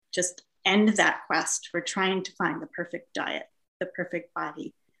just end that quest for trying to find the perfect diet, the perfect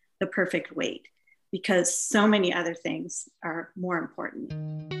body, the perfect weight, because so many other things are more important.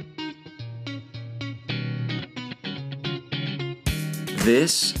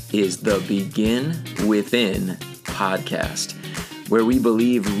 This is the Begin Within podcast, where we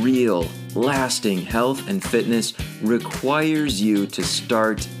believe real, lasting health and fitness requires you to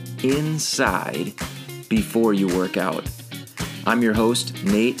start inside before you work out. I'm your host,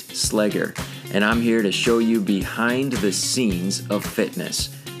 Nate Slegger, and I'm here to show you behind the scenes of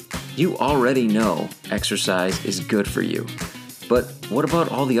fitness. You already know exercise is good for you, but what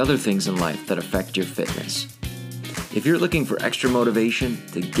about all the other things in life that affect your fitness? If you're looking for extra motivation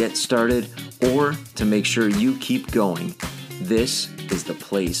to get started or to make sure you keep going, this is the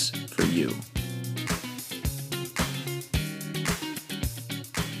place for you.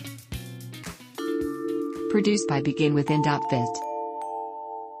 Produced by BeginWithin.fit.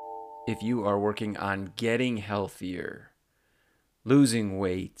 If you are working on getting healthier, losing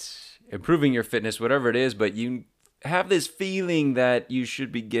weight, improving your fitness, whatever it is, but you have this feeling that you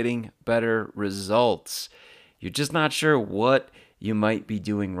should be getting better results, you're just not sure what you might be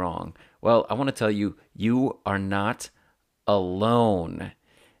doing wrong. Well, I want to tell you, you are not alone.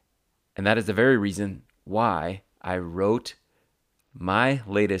 And that is the very reason why I wrote my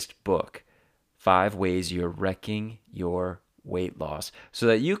latest book, 5 Ways You're Wrecking Your Weight Loss, so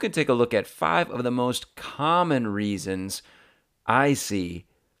that you can take a look at 5 of the most common reasons I see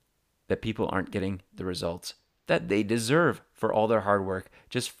that people aren't getting the results that they deserve for all their hard work.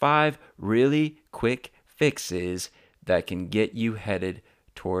 Just 5 really quick fixes that can get you headed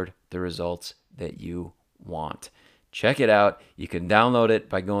toward the results that you want. Check it out. You can download it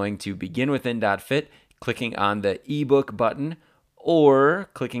by going to beginwithin.fit, clicking on the ebook button, or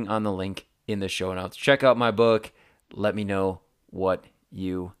clicking on the link in the show notes. Check out my book. Let me know what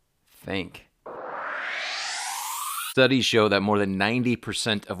you think. Studies show that more than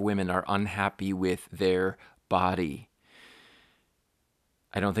 90% of women are unhappy with their body.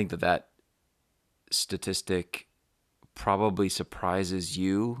 I don't think that statistic probably surprises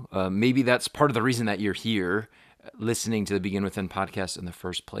you. Maybe that's part of the reason that you're here listening to the Begin Within podcast in the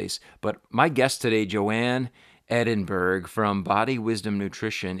first place. But my guest today, Joanne Edinburgh from Body Wisdom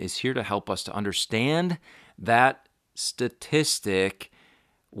Nutrition, is here to help us to understand that statistic,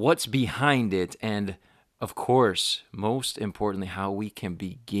 what's behind it, and of course, most importantly, how we can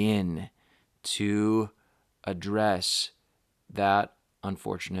begin to address that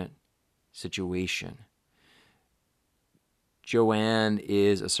unfortunate situation. Joanne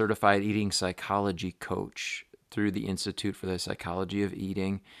is a certified eating psychology coach through the Institute for the Psychology of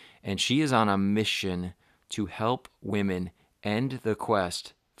Eating, and she is on a mission to help women end the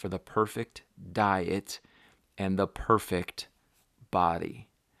quest for the perfect diet and the perfect body.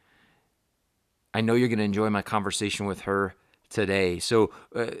 I know you're going to enjoy my conversation with her today. So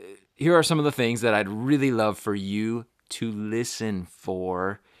here are some of the things that I'd really love for you to listen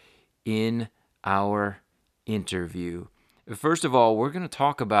for in our interview. First of all, we're going to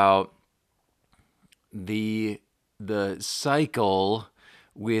talk about the cycle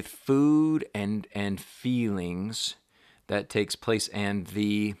with food and feelings that takes place, and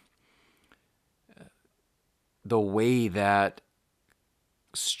the way that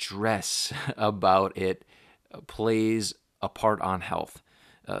stress about it plays a part on health.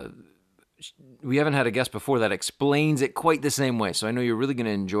 We haven't had a guest before that explains it quite the same way, so I know you're really going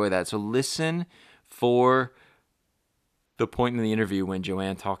to enjoy that. So listen for the point in the interview when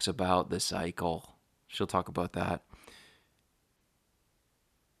Joanne talks about the cycle. She'll talk about that.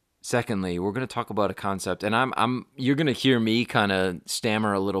 Secondly, we're going to talk about a concept, and you're going to hear me kind of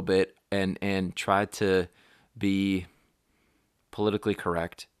stammer a little bit and try to be politically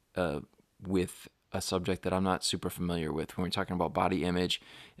correct with a subject that I'm not super familiar with when we're talking about body image.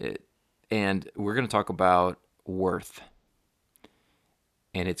 And we're going to talk about worth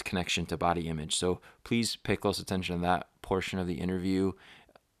and its connection to body image. So please pay close attention to that portion of the interview.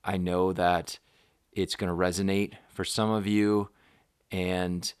 I know that it's going to resonate for some of you,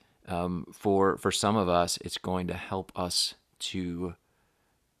 and for some of us, it's going to help us to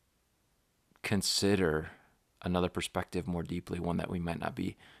consider another perspective more deeply, one that we might not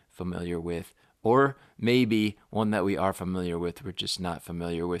be familiar with, or maybe one that we are familiar with, we're just not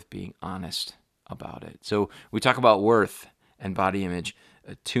familiar with being honest about it. So we talk about worth and body image.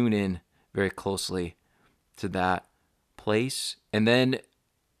 Tune in very closely to that place. And then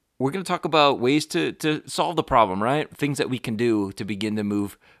we're going to talk about ways to solve the problem, right? Things that we can do to begin to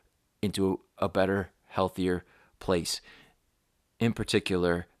move into a better, healthier place. In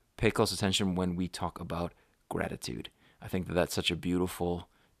particular, pay close attention when we talk about gratitude. I think that that's such a beautiful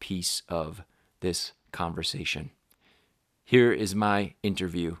piece of this conversation. Here is my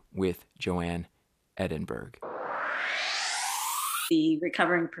interview with Joanne Edinburgh. The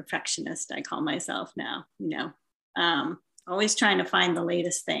recovering perfectionist, I call myself now, always trying to find the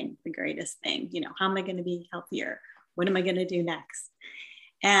latest thing, the greatest thing, how am I going to be healthier? What am I going to do next?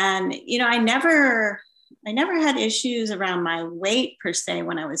 And, I never had issues around my weight per se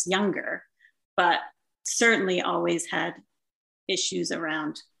when I was younger, but certainly always had issues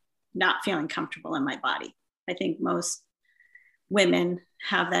around not feeling comfortable in my body. I think most women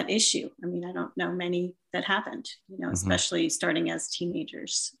have that issue. I mean, I don't know many that haven't, especially starting as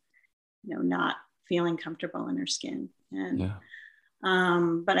teenagers, not feeling comfortable in her skin. And,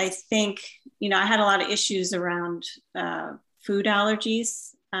 but I think, I had a lot of issues around food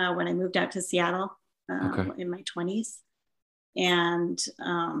allergies when I moved out to Seattle in my 20s, and,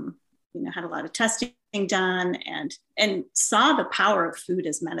 had a lot of testing done and saw the power of food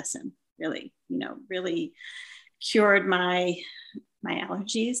as medicine, really cured my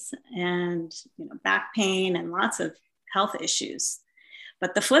allergies and, back pain and lots of health issues.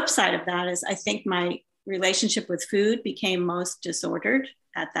 But the flip side of that is I think my relationship with food became most disordered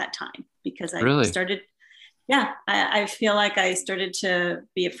at that time because I started, I feel like I started to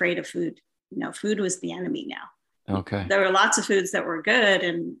be afraid of food. Food was the enemy now. Okay. There were lots of foods that were good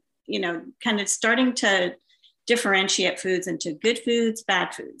and, kind of starting to differentiate foods into good foods,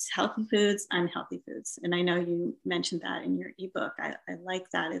 bad foods, healthy foods, unhealthy foods. And I know you mentioned that in your ebook. I like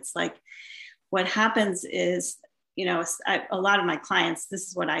that. It's like what happens is, a lot of my clients, this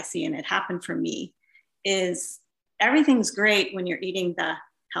is what I see, and it happened for me, is everything's great when you're eating the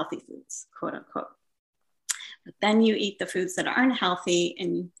healthy foods, quote unquote. But then you eat the foods that aren't healthy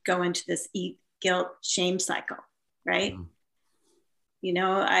and you go into this eat, guilt, shame cycle, right?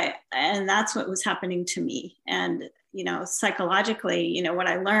 And that's what was happening to me. And, psychologically, what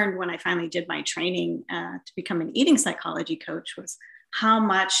I learned when I finally did my training to become an eating psychology coach was how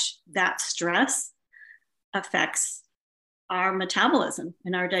much that stress affects our metabolism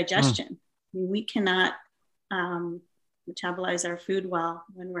and our digestion. We cannot metabolize our food well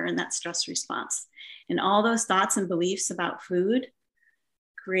when we're in that stress response. And all those thoughts and beliefs about food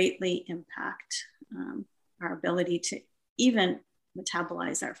greatly impact our ability to even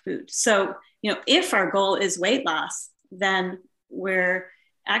metabolize our food. So, if our goal is weight loss, then we're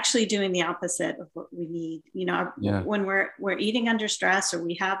actually doing the opposite of what we need. When we're eating under stress or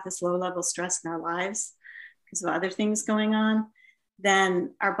we have this low level stress in our lives because of other things going on,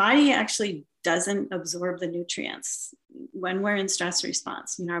 then our body actually doesn't absorb the nutrients when we're in stress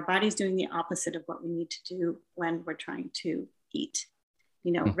response. Our body's doing the opposite of what we need to do when we're trying to eat.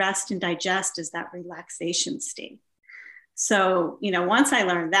 Rest and digest is that relaxation state. So, once I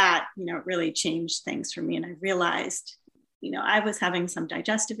learned that, it really changed things for me. And I realized, I was having some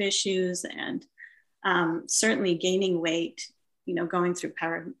digestive issues and certainly gaining weight, going through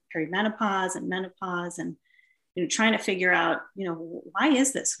perimenopause and menopause and, trying to figure out, why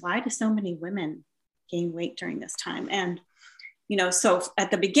is this? Why do so many women gain weight during this time? And, so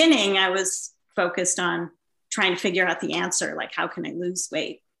at the beginning, I was focused on trying to figure out the answer, like, how can I lose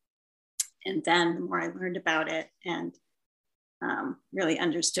weight? And then the more I learned about it and really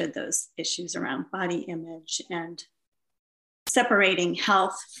understood those issues around body image and separating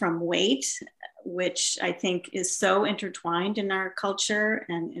health from weight, which I think is so intertwined in our culture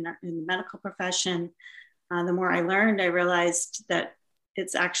and in the medical profession. The more I learned, I realized that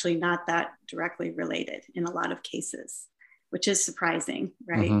it's actually not that directly related in a lot of cases, which is surprising,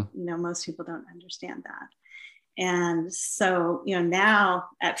 right? Most people don't understand that. And so, now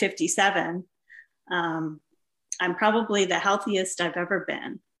at 57, I'm probably the healthiest I've ever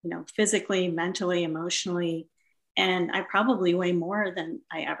been, physically, mentally, emotionally, and I probably weigh more than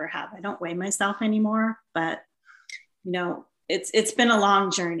I ever have. I don't weigh myself anymore, but, it's been a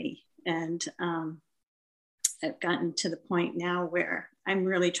long journey. And I've gotten to the point now where I'm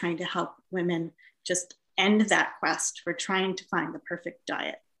really trying to help women just end that quest for trying to find the perfect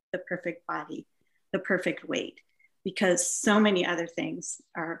diet, the perfect body, the perfect weight, because so many other things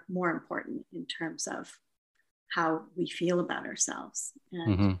are more important in terms of how we feel about ourselves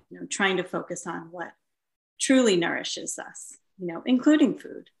and trying to focus on what truly nourishes us, including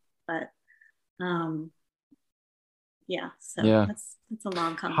food. But that's a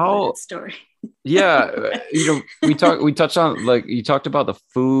long, complicated story. We touched on, like, you talked about the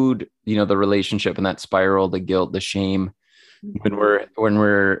food, the relationship and that spiral, the guilt, the shame when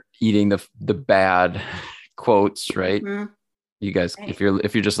we're eating the bad quotes, right? You guys, right. If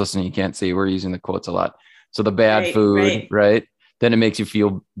you're just listening, you can't see, we're using the quotes a lot. So the bad food, right? Then it makes you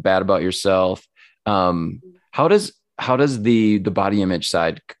feel bad about yourself. How does how does the body image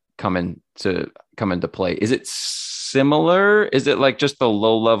side come into play? Is it similar? Is it like just the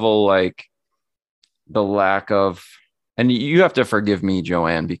low level, like the lack of, and you have to forgive me,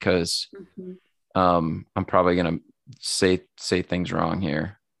 Joanne, because I'm probably gonna say things wrong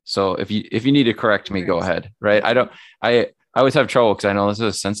here. So if you need to correct me, go ahead. Right? I always have trouble because I know this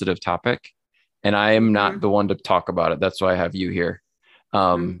is a sensitive topic, and I am not the one to talk about it. That's why I have you here.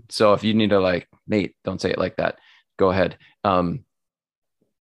 So if you need to, like, Nate, don't say it like that. Go ahead. I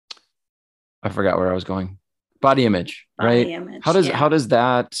forgot where I was going. Body image, right? Image, how does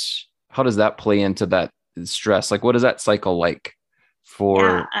that play into that stress? Like, what is that cycle like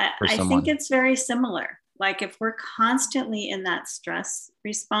for I someone? think it's very similar. Like, if we're constantly in that stress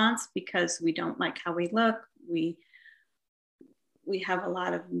response because we don't like how we look, we have a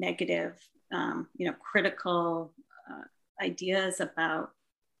lot of negative, critical ideas about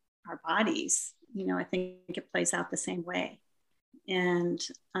our bodies. I think it plays out the same way. And,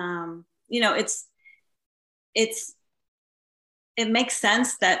 it makes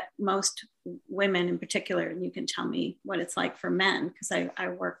sense that most women in particular, and you can tell me what it's like for men, because I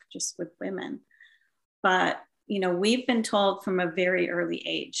work just with women, but, we've been told from a very early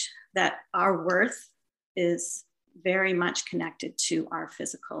age that our worth is very much connected to our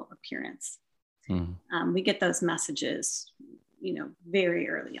physical appearance. We get those messages, very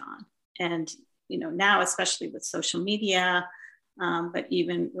early on. And, now, especially with social media, but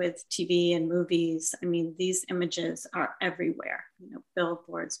even with TV and movies, I mean, these images are everywhere,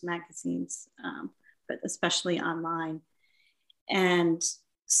 billboards, magazines, but especially online. And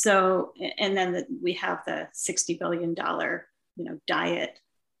so, and then we have the $60 billion, diet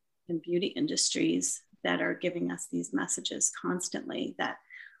and beauty industries that are giving us these messages constantly that,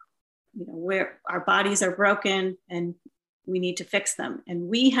 where our bodies are broken and we need to fix them. And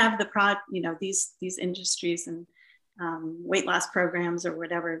we have these industries and weight loss programs or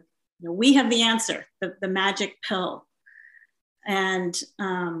whatever, we have the answer, the magic pill. And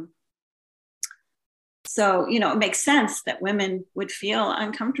so, it makes sense that women would feel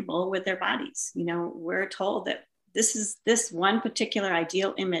uncomfortable with their bodies. We're told that this one particular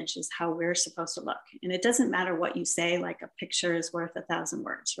ideal image is how we're supposed to look. And it doesn't matter what you say, like a picture is worth 1,000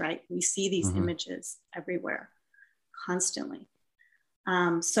 words, right? We see these images everywhere, constantly.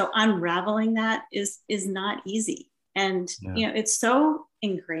 So unraveling that is not easy. And, it's so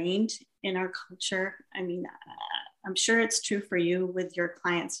ingrained in our culture. I mean, I'm sure it's true for you with your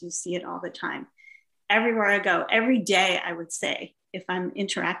clients. You see it all the time. Everywhere I go, every day, I would say, if I'm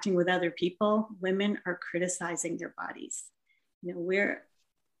interacting with other people, women are criticizing their bodies.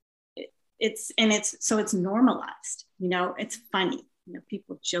 It's normalized, it's funny,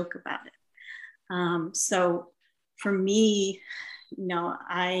 people joke about it. So for me,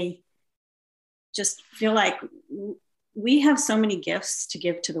 I just feel like we have so many gifts to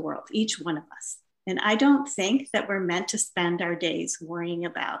give to the world, each one of us. And I don't think that we're meant to spend our days worrying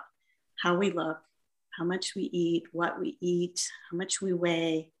about how we look, how much we eat, what we eat, how much we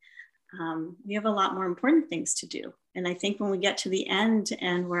weigh. We have a lot more important things to do. And I think when we get to the end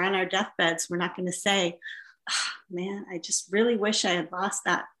and we're on our deathbeds, we're not going to say, oh, man, I just really wish I had lost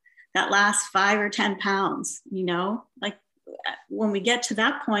that last 5 or 10 pounds, like when we get to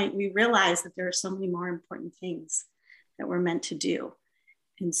that point, we realize that there are so many more important things that we're meant to do.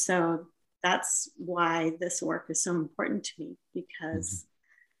 And so that's why this work is so important to me, because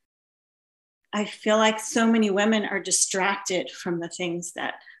I feel like so many women are distracted from the things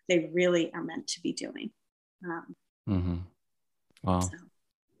that they really are meant to be doing. Wow. So.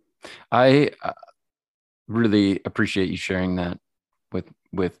 I really appreciate you sharing that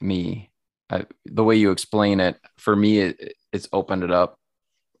with me. The way you explain it, for me, it's opened up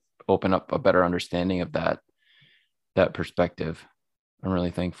a better understanding of that perspective. I'm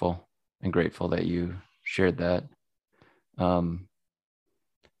really thankful and grateful that you shared that.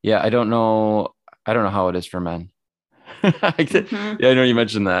 Yeah, I don't know how it is for men. Yeah, I know you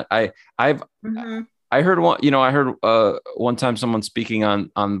mentioned that. I heard one time someone speaking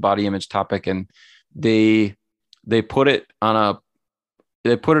on body image topic, and they put it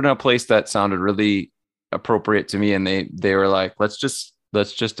in a place that sounded really appropriate to me, and they were like, let's just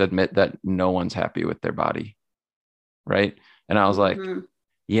admit that no one's happy with their body, right? And I was like,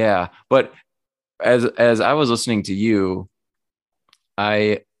 yeah, but as I was listening to you,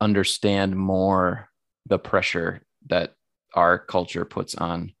 I understand more the pressure that our culture puts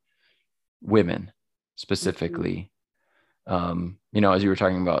on women specifically. As you were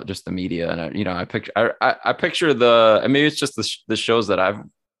talking about just the media, and I picture and maybe it's just the shows that I've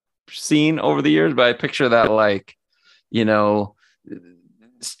seen over the years, but I picture that, like,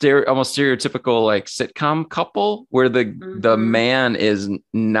 almost stereotypical like sitcom couple where the man is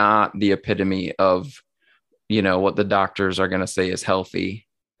not the epitome of, you know, what the doctors are going to say is healthy,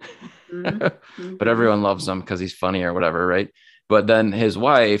 but everyone loves him because he's funny or whatever, right? But then his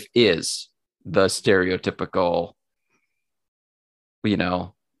wife is the stereotypical, you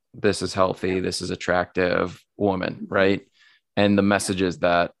know, this is healthy, this is attractive woman, right? And the messages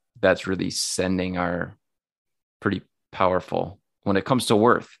that's really sending are pretty powerful when it comes to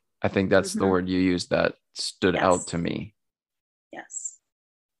worth. I think that's the word you used that stood out to me. Yes.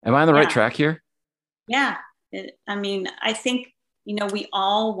 Am I on the right track here? Yeah. I mean, I think, you know, we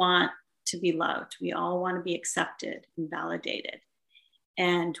all want to be loved. We all want to be accepted and validated.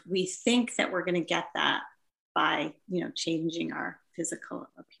 And we think that we're going to get that by, you know, changing our physical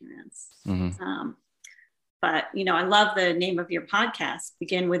appearance. But, you know, I love the name of your podcast,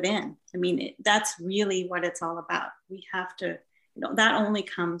 Begin Within. I mean, that's really what it's all about. We have to, you know, that only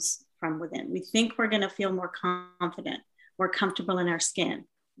comes from within. We think we're going to feel more confident, more comfortable in our skin.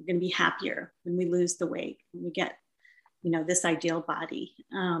 We're going to be happier when we lose the weight, when we get, you know, this ideal body.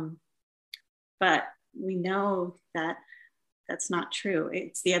 But we know that that's not true.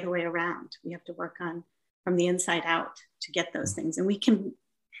 It's the other way around. We have to work on from the inside out to get those things. And we can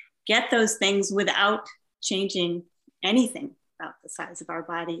get those things without changing anything about the size of our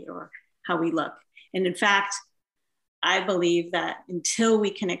body or how we look. And in fact, I believe that until we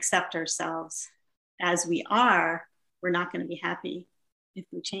can accept ourselves as we are, we're not going to be happy if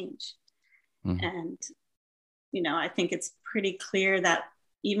we change. And, you know, I think it's pretty clear that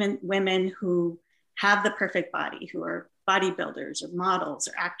even women who have the perfect body, who are bodybuilders or models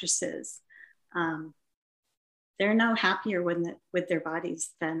or actresses, they're no happier with their bodies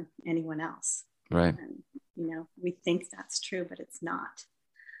than anyone else. Right. And, you know, we think that's true, but it's not.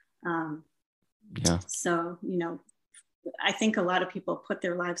 So, you know, I think a lot of people put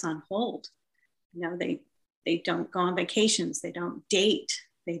their lives on hold. You know, they don't go on vacations, they don't date,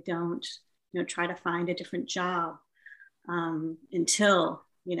 they don't, you know, try to find a different job until,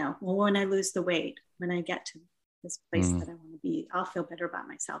 you know, well, when I lose the weight, when I get to this place that I want to be, I'll feel better about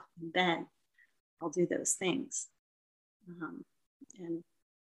myself, and then I'll do those things.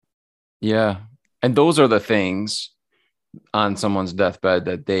 And those are the things on someone's deathbed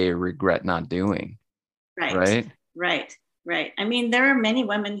that they regret not doing. Right. I mean, there are many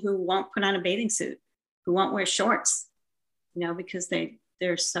women who won't put on a bathing suit, who won't wear shorts, you know, because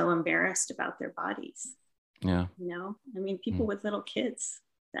they're so embarrassed about their bodies. Yeah. You know, I mean, people with little kids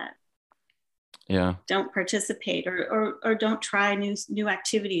that don't participate or don't try new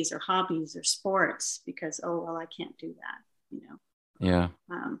activities or hobbies or sports because, oh, well, I can't do that, you know?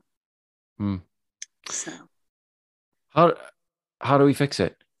 So how do we fix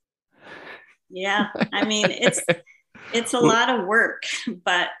it? Yeah. I mean, it's a lot of work,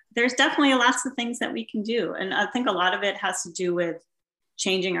 but there's definitely lots of things that we can do. And I think a lot of it has to do with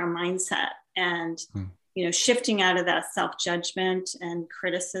changing our mindset and, you know, shifting out of that self-judgment and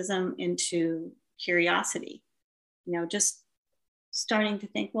criticism into curiosity, you know, just starting to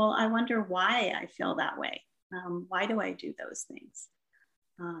think, well, I wonder why I feel that way. Why do I do those things?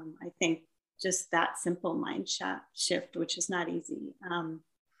 I think just that simple mind shift, which is not easy,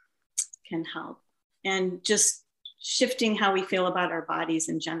 can help. And just shifting how we feel about our bodies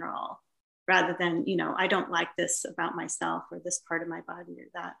in general, rather than, you know, I don't like this about myself or this part of my body or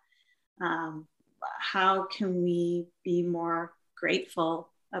that. How can we be more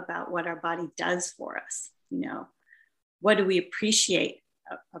grateful about what our body does for us? You know, what do we appreciate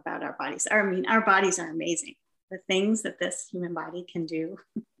about our bodies? I mean, our bodies are amazing. The things that this human body can do,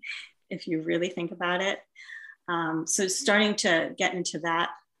 if you really think about it. So starting to get into that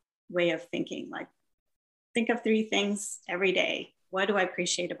way of thinking, like think of 3 things every day. What do I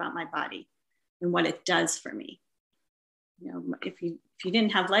appreciate about my body and what it does for me? You know, if you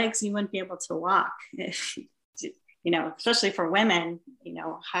didn't have legs, you wouldn't be able to walk. You know, especially for women, you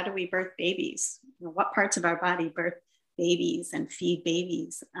know, how do we birth babies? You know, what parts of our body birth babies and feed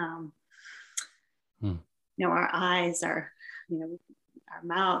babies? You know, our eyes, our, you know, our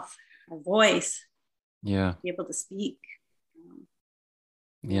mouth, our voice. Yeah. Be able to speak.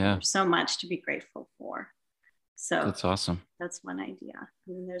 Yeah. There's so much to be grateful for. So that's awesome. That's one idea. I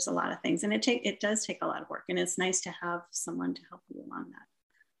mean, there's a lot of things, and it does take a lot of work, and it's nice to have someone to help you along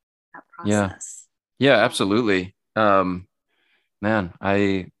that process. Yeah, absolutely. Man,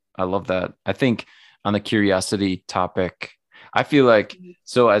 I love that. I think on the curiosity topic, I feel like,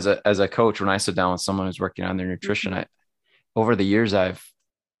 so as a coach, when I sit down with someone who's working on their nutrition, over the years,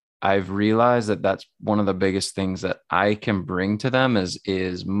 I've realized that that's one of the biggest things that I can bring to them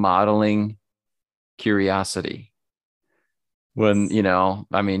is modeling curiosity. When,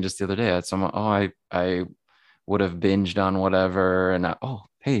 I mean, just the other day I had someone, I would have binged on whatever. And oh,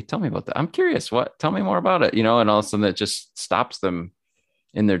 hey, tell me about that. I'm curious. Tell me more about it, and all of a sudden it just stops them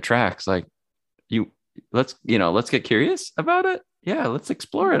in their tracks. Like, you, let's get curious about it. Yeah. Let's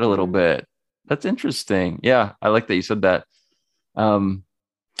explore it a little Mhm. bit. That's interesting. Yeah. I like that you said that. Um,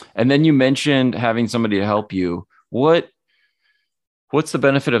 and then you mentioned having somebody to help you. What's the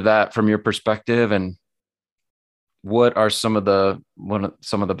benefit of that from your perspective? And what are some of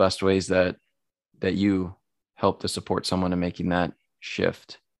the best ways that you help to support someone in making that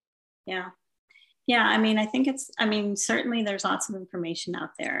shift? Yeah. Yeah. I mean, certainly there's lots of information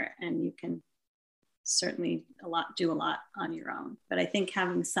out there, and you can certainly do a lot on your own. But I think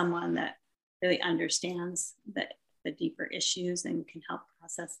having someone that really understands the deeper issues and can help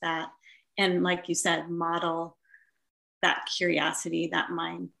process that. And like you said, model that curiosity, that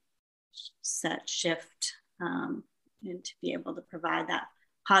mindset shift, and to be able to provide that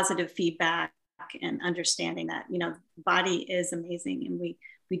positive feedback and understanding that, the body is amazing, and we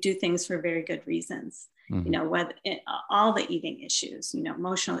do things for very good reasons. Mm-hmm. Whether all the eating issues,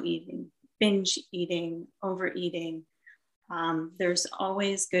 emotional eating, binge eating, overeating, there's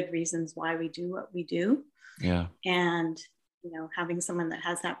always good reasons why we do what we do. Yeah. And having someone that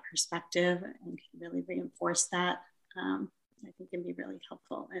has that perspective and can really reinforce that, I think can be really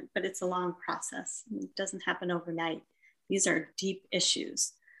helpful. But it's a long process. It doesn't happen overnight. These are deep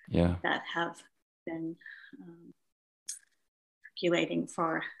issues, Yeah. that have been percolating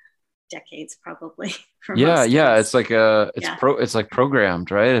for decades, probably, for Yeah. most of Yeah. us. It's like programmed,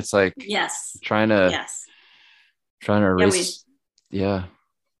 right? It's like Yes. trying to Yes. Yeah, erase. Yeah.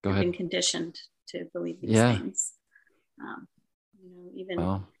 Go we've been ahead. conditioned to believe these Yeah. things. Even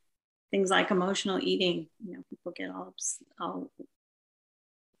Well, things like emotional eating, people get all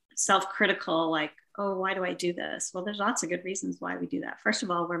self-critical, like, oh, why do I do this? Well, there's lots of good reasons why we do that. First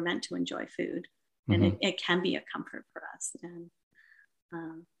of all, we're meant to enjoy food, and mm-hmm. it can be a comfort for us. And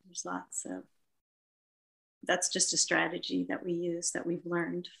there's that's just a strategy that we use, that we've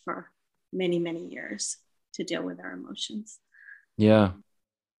learned for many, many years, to deal with our emotions. Yeah.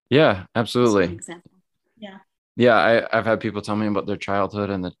 Yeah, Just one absolutely. example. Yeah. Yeah. I've had people tell me about their childhood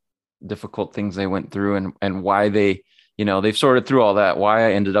and the difficult things they went through, and why they've sorted through all that, why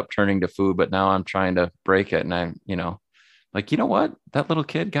I ended up turning to food, but now I'm trying to break it. And I'm, like, what? That little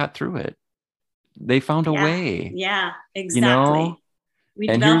kid got through it. They found a Yeah. way, Yeah, you know, exactly. We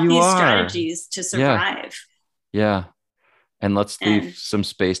and here develop you these are. strategies to Yeah. survive. Yeah. And let's leave And some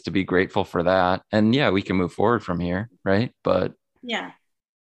space to be grateful for that. And yeah, we can move forward from here. Right. But yeah,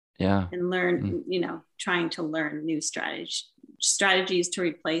 yeah. and Mm. learn, trying to learn new strategies to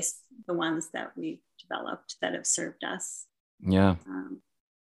replace the ones that we've developed that have served us. Yeah.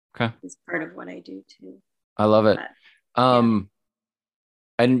 Okay. Is part of what I do too. I love it. But yeah. Um,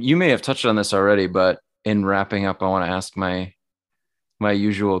 and you may have touched on this already, but in wrapping up, I want to ask my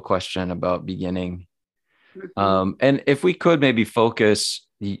usual question about beginning. Mm-hmm. And if we could maybe focus,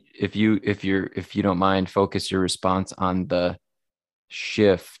 if you don't mind, focus your response on the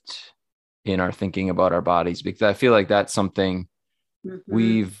shift in our thinking about our bodies, because I feel like that's something Mm-hmm.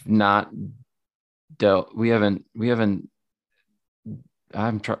 we've not dealt. We haven't. Is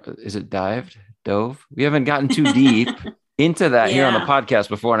it dove? We haven't gotten too deep into that here on the Yeah. podcast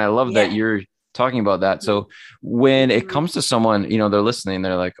before, and I love that Yeah. you're talking about that. So when it Mm-hmm. comes to someone, they're listening,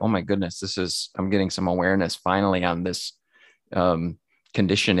 they're like, "Oh my goodness, I'm getting some awareness finally on this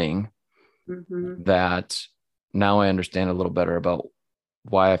conditioning, Mm-hmm. that now I understand a little better about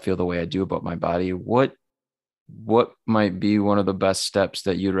why I feel the way I do about my body." What might be one of the best steps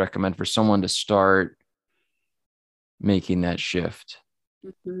that you'd recommend for someone to start making that shift?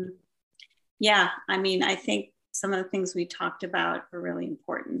 Mm-hmm. Yeah. I think some of the things we talked about are really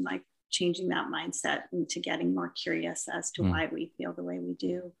important, like changing that mindset into getting more curious as to why we feel the way we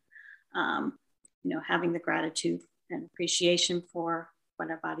do. Um, having the gratitude and appreciation for what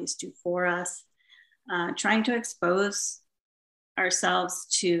our bodies do for us. Trying to expose ourselves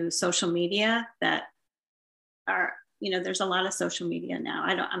to social media that are, there's a lot of social media now.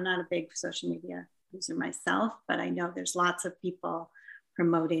 I'm not a big social media user myself, but I know there's lots of people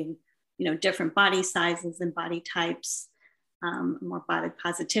promoting, different body sizes and body types, more body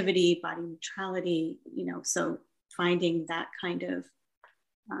positivity, body neutrality, so finding that kind of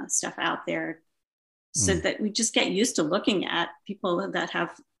stuff out there, so that we just get used to looking at people that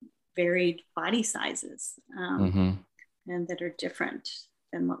have varied body sizes, and that are different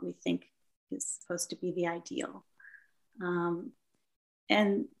than what we think is supposed to be the ideal.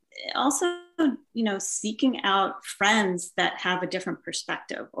 And also, seeking out friends that have a different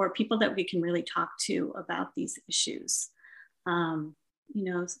perspective, or people that we can really talk to about these issues. You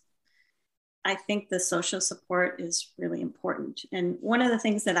know, I think the social support is really important. And one of the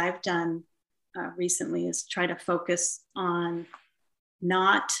things that I've done recently is try to focus on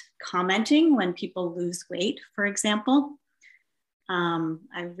not commenting when people lose weight, for example.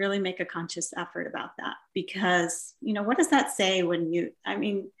 I really make a conscious effort about that because, you know, what does that say when you, I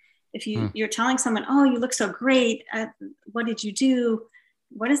mean, if you're telling someone, oh, you look so great, what did you do?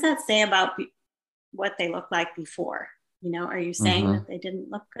 What does that say about what they look like before? You know, are you saying that they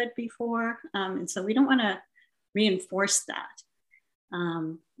didn't look good before? And so we don't want to reinforce that.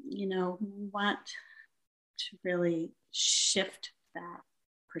 You know, we want to really shift that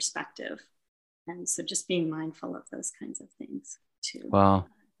perspective. And so just being mindful of those kinds of things too. Wow.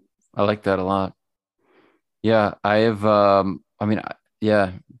 I like that a lot. Yeah, I have, I mean,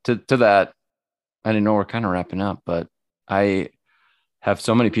 yeah, to that, I didn't know we're kind of wrapping up, but I have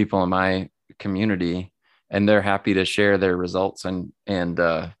so many people in my community and they're happy to share their results. And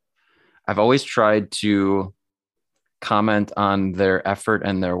I've always tried to comment on their effort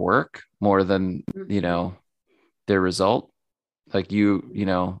and their work more than, you know, their result. Like you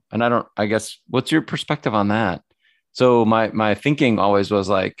know, and I guess, what's your perspective on that? So my thinking always was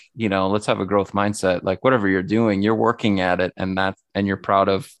like, you know, let's have a growth mindset. Like whatever you're doing, you're working at it and you're proud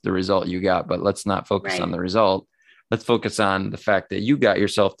of the result you got, but let's not focus on the result. Let's focus on the fact that you got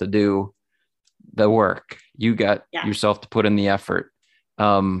yourself to do the work. You got yourself to put in the effort.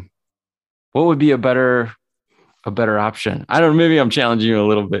 What would be a better option? I don't know, maybe I'm challenging you a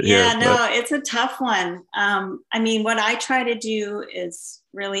little bit here. Yeah, no, it's a tough one. I mean, what I try to do is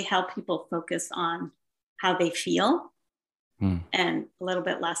really help people focus on how they feel and a little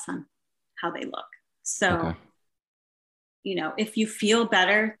bit less on how they look. So, you know, if you feel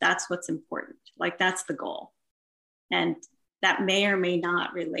better, that's what's important. Like that's the goal. And that may or may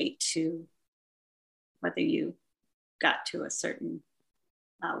not relate to whether you got to a certain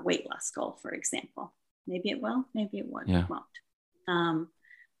weight loss goal, for example. Maybe it will, maybe it won't.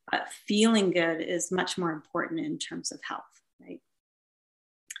 But feeling good is much more important in terms of health, right?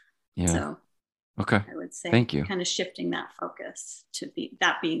 Yeah. So okay. I would say thank you. Kind of shifting that focus to be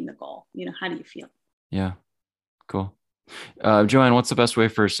that being the goal. You know, how do you feel? Yeah. Cool. Joanne, what's the best way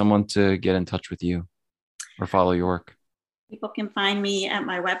for someone to get in touch with you or follow your work? People can find me at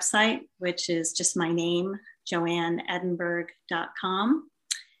my website, which is just my name, joanneedinburgh.com,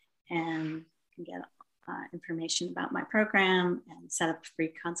 and can get information about my program and set up a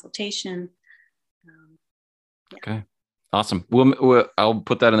free consultation. Okay. Awesome. I'll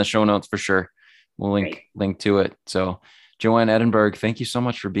put that in the show notes for sure. We'll link to it. So Joanne Edinburgh, thank you so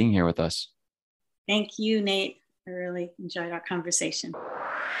much for being here with us. Thank you, Nate. I really enjoyed our conversation.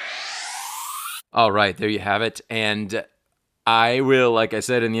 All right, there you have it. And I will, like I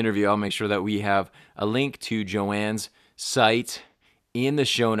said in the interview, I'll make sure that we have a link to Joanne's site in the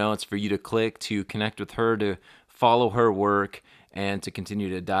show notes for you to click to connect with her, to follow her work, and to continue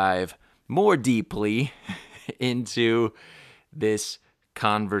to dive more deeply into this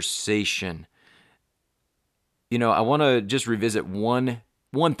conversation. You know, I want to just revisit one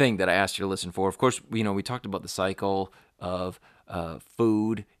thing that I asked you to listen for. Of course, you know, we talked about the cycle of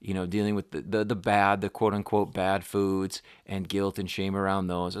food, you know, dealing with the bad, the quote unquote bad foods, and guilt and shame around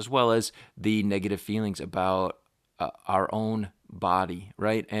those, as well as the negative feelings about our own body,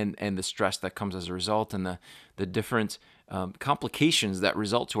 right? And the stress that comes as a result, and the different complications that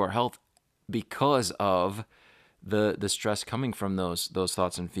result to our health because of the stress coming from those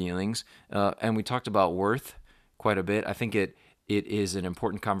thoughts and feelings. And we talked about worth quite a bit. I think it is an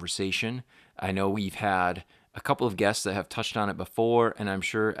important conversation. I know we've had a couple of guests that have touched on it before, and I'm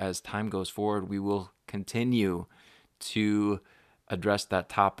sure as time goes forward, we will continue to address that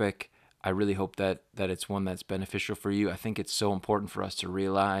topic. I really hope that it's one that's beneficial for you. I think it's so important for us to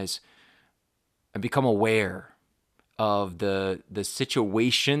realize and become aware of the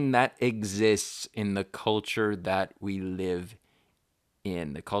situation that exists in the culture that we live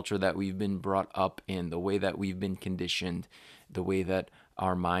in, the culture that we've been brought up in, the way that we've been conditioned, the way that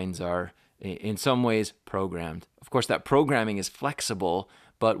our minds are in some ways programmed. Of course, that programming is flexible,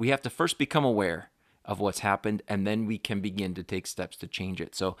 but we have to first become aware of what's happened, and then we can begin to take steps to change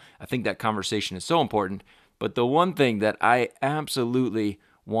it. So I think that conversation is so important. But the one thing that I absolutely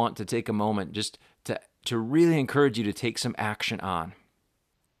want to take a moment just to really encourage you to take some action on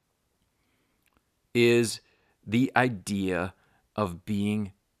is the idea of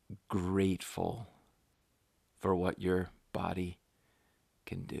being grateful for what your body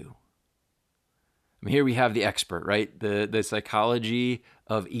can do. I mean, here we have the expert, right? The psychology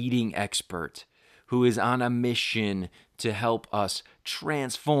of eating expert, who is on a mission to help us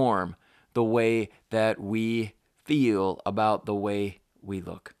transform the way that we feel about the way we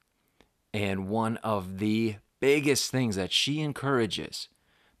look. And one of the biggest things that she encourages,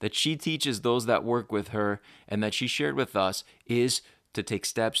 that she teaches those that work with her, and that she shared with us, is to take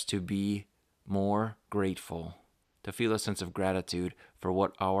steps to be more grateful, to feel a sense of gratitude for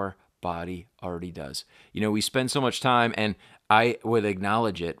what our body already does. You know, we spend so much time, and I would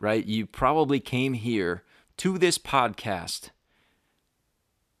acknowledge it, right? You probably came here to this podcast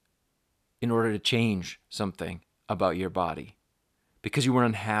in order to change something about your body because you were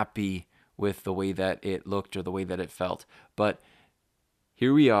unhappy with the way that it looked or the way that it felt. But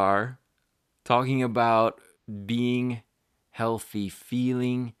here we are talking about being healthy,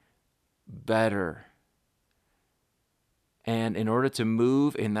 feeling better. And in order to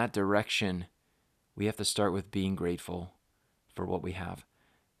move in that direction, we have to start with being grateful for what we have.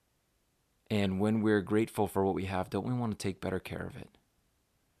 And when we're grateful for what we have, don't we want to take better care of it?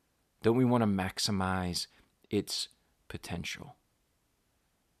 Don't we want to maximize its potential?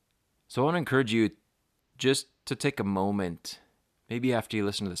 So I want to encourage you just to take a moment, maybe after you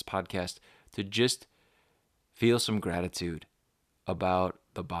listen to this podcast, to just feel some gratitude about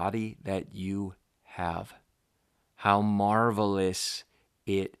the body that you have. How marvelous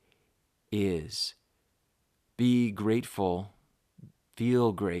it is. Be grateful,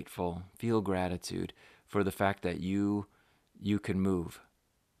 feel gratitude for the fact that you can move.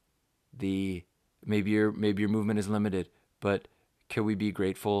 Maybe your movement is limited, but can we be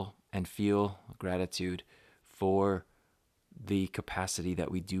grateful and feel gratitude for the capacity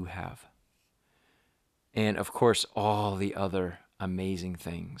that we do have? And of course, all the other amazing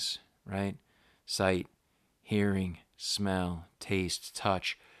things, right? Sight, hearing, smell, taste,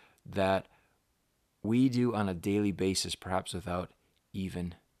 touch, that we do on a daily basis, perhaps without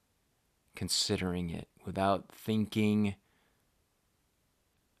even considering it, without thinking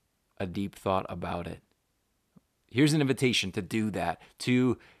a deep thought about it. Here's an invitation to do that,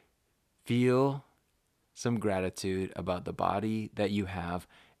 to feel some gratitude about the body that you have,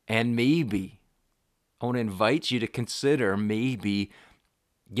 and maybe I want to invite you to consider maybe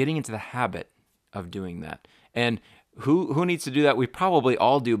getting into the habit of doing that. And who needs to do that? We probably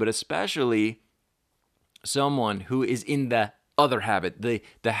all do, but especially someone who is in the other habit,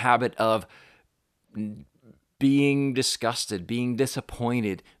 the habit of being disgusted, being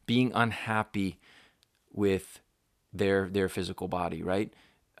disappointed, being unhappy with their physical body, right?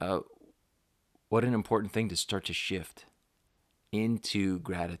 What an important thing to start to shift into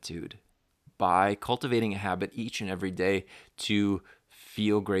gratitude by cultivating a habit each and every day to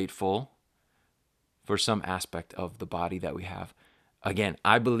feel grateful for some aspect of the body that we have. Again,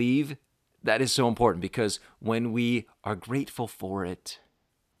 I believe that is so important because when we are grateful for it,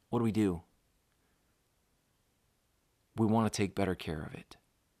 what do? We want to take better care of it.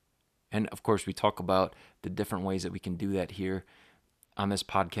 And of course, we talk about the different ways that we can do that here on this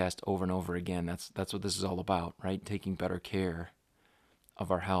podcast over and over again. That's what this is all about, right? Taking better care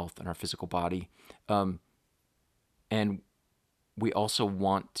of our health and our physical body. And we also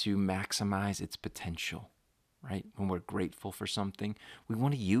want to maximize its potential, right? When we're grateful for something, we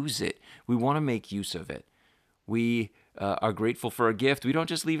want to use it. We want to make use of it. We are grateful for a gift. We don't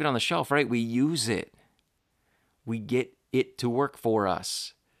just leave it on the shelf, right? We use it. We get it to work for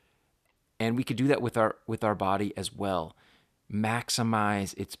us. And we could do that with our body as well.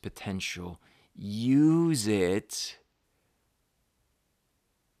 Maximize its potential. Use it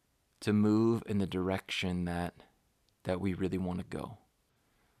to move in the direction that we really want to go,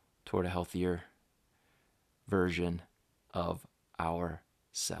 toward a healthier version of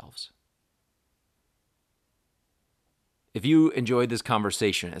ourselves. If you enjoyed this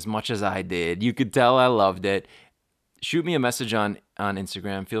conversation as much as I did, you could tell I loved it, shoot me a message on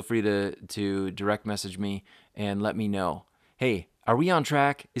Instagram. Feel free to direct message me and let me know. Hey, are we on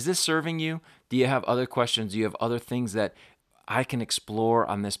track? Is this serving you? Do you have other questions? Do you have other things that I can explore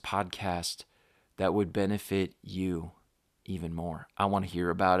on this podcast that would benefit you even more? I want to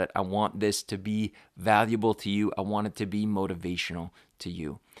hear about it. I want this to be valuable to you. I want it to be motivational to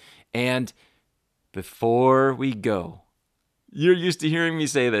you. And before we go, you're used to hearing me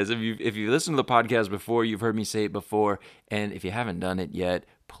say this. If you listened to the podcast before, you've heard me say it before. And if you haven't done it yet,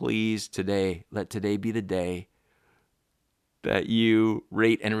 please let today be the day that you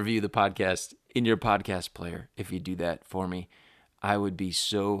rate and review the podcast in your podcast player. If you do that for me, I would be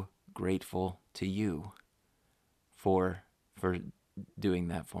so grateful to you for doing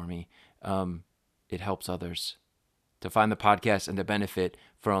that for me. It helps others to find the podcast and to benefit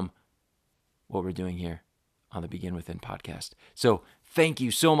from what we're doing here on the Begin Within podcast. So thank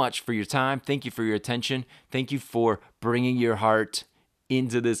you so much for your time. Thank you for your attention. Thank you for bringing your heart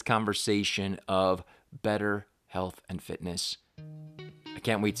into this conversation of better health, and fitness. I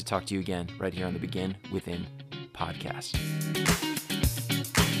can't wait to talk to you again right here on the Begin Within podcast.